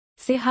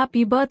Say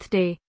happy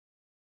birthday.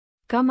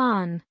 Come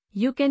on,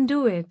 you can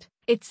do it.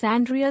 It's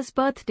Andrea's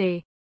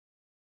birthday.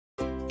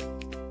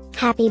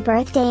 Happy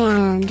birthday,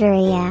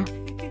 Andrea.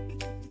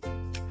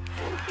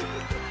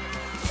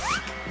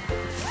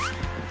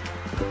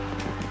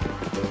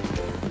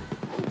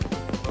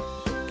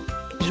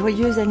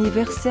 Joyeux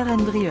anniversaire,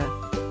 Andrea.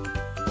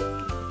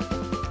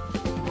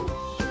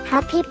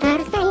 Happy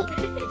birthday,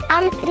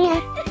 Andrea.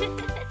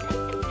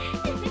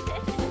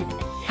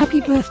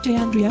 Happy birthday,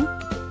 Andrea.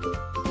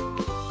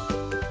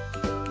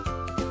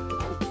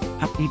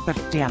 Happy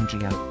birthday,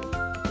 Andrea.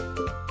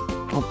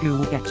 Hope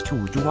you get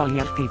to do all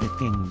your favorite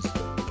things.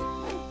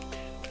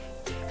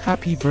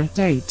 Happy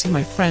birthday to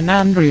my friend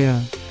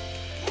Andrea.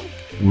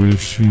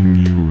 Wishing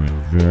you a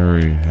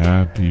very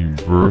happy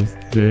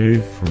birthday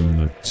from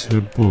the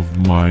tip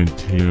of my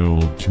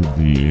tail to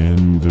the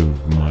end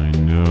of my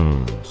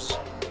nose.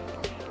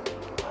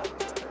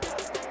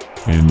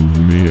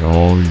 And may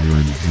all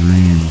your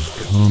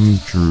dreams come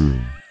true.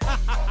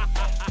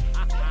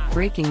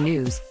 Breaking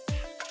news.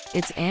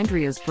 It's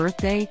Andrea's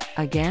birthday,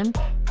 again?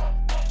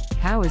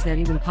 How is that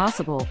even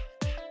possible?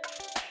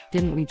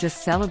 Didn't we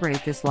just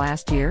celebrate this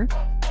last year?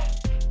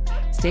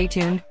 Stay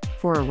tuned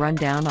for a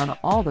rundown on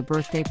all the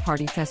birthday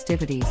party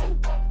festivities.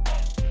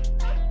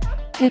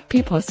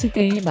 Happy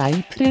birthday,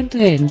 my friend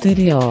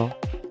Andrea.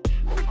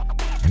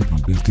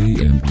 Happy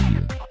birthday,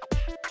 Andrea.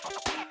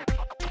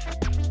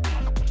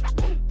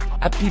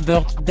 Happy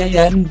birthday,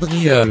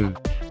 Andrea.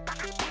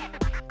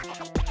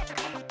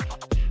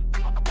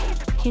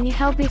 Can you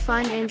help me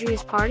find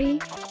Andrea's party?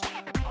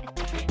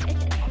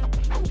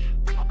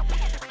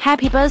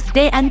 Happy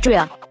birthday,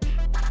 Andrea.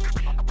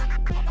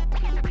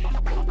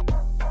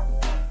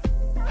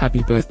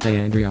 Happy birthday,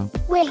 Andrea.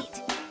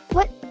 Wait,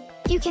 what?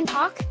 You can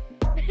talk?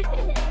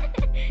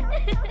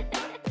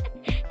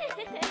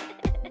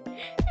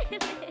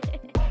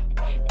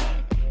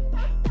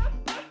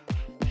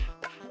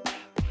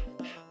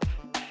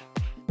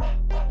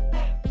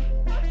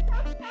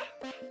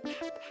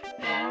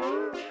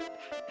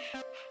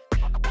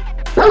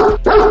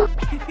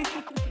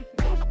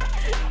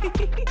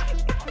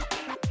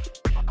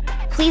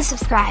 Please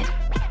subscribe,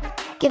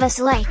 give us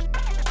a like,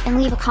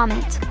 and leave a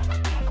comment.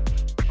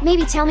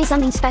 Maybe tell me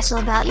something special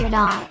about your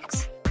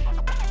dogs.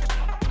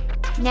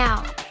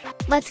 Now,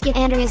 let's get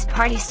Andrea's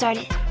party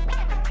started.